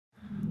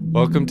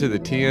Welcome to the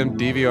TM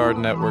DVR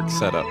network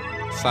setup.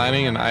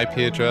 Assigning an IP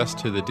address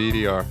to the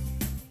DVR.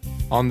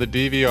 On the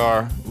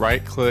DVR,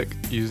 right-click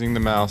using the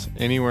mouse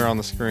anywhere on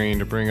the screen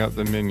to bring up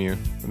the menu,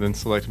 and then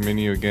select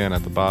Menu again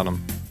at the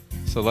bottom.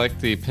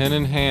 Select the pen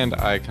in hand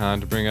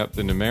icon to bring up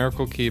the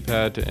numerical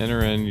keypad to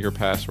enter in your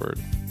password.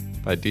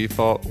 By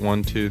default,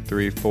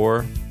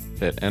 1234.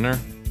 Hit Enter.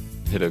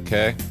 Hit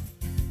OK.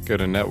 Go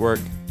to Network.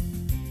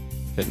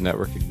 Hit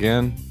Network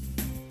again.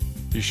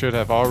 You should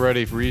have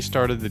already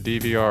restarted the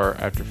DVR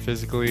after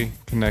physically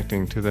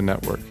connecting to the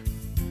network.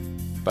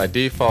 By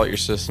default, your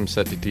system's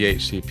set to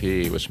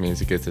DHCP, which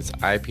means it gets its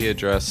IP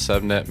address,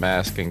 subnet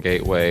mask, and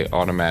gateway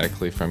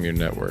automatically from your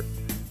network.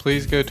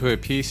 Please go to a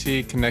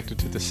PC connected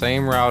to the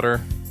same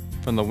router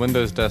from the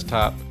Windows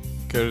desktop.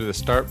 Go to the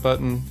Start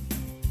button,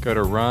 go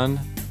to Run.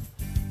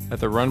 At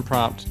the Run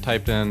prompt,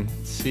 type in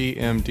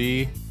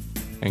CMD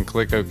and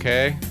click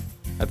OK.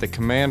 At the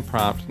command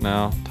prompt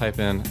now, type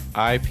in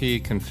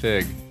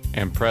ipconfig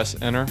and press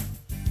Enter.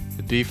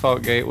 The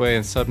default gateway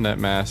and subnet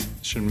mask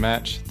should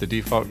match the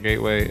default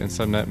gateway and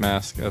subnet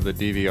mask of the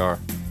DVR.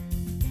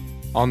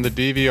 On the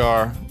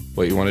DVR,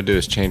 what you want to do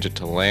is change it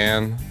to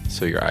LAN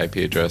so your IP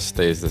address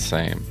stays the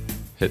same.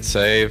 Hit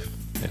Save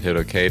and hit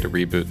OK to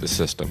reboot the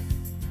system.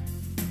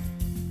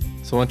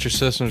 So once your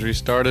system is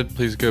restarted,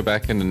 please go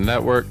back into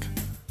Network.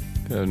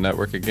 Go to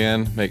Network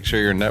again. Make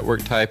sure your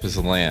network type is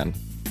LAN.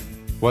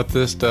 What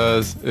this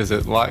does is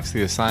it locks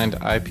the assigned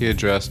IP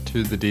address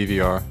to the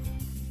DVR.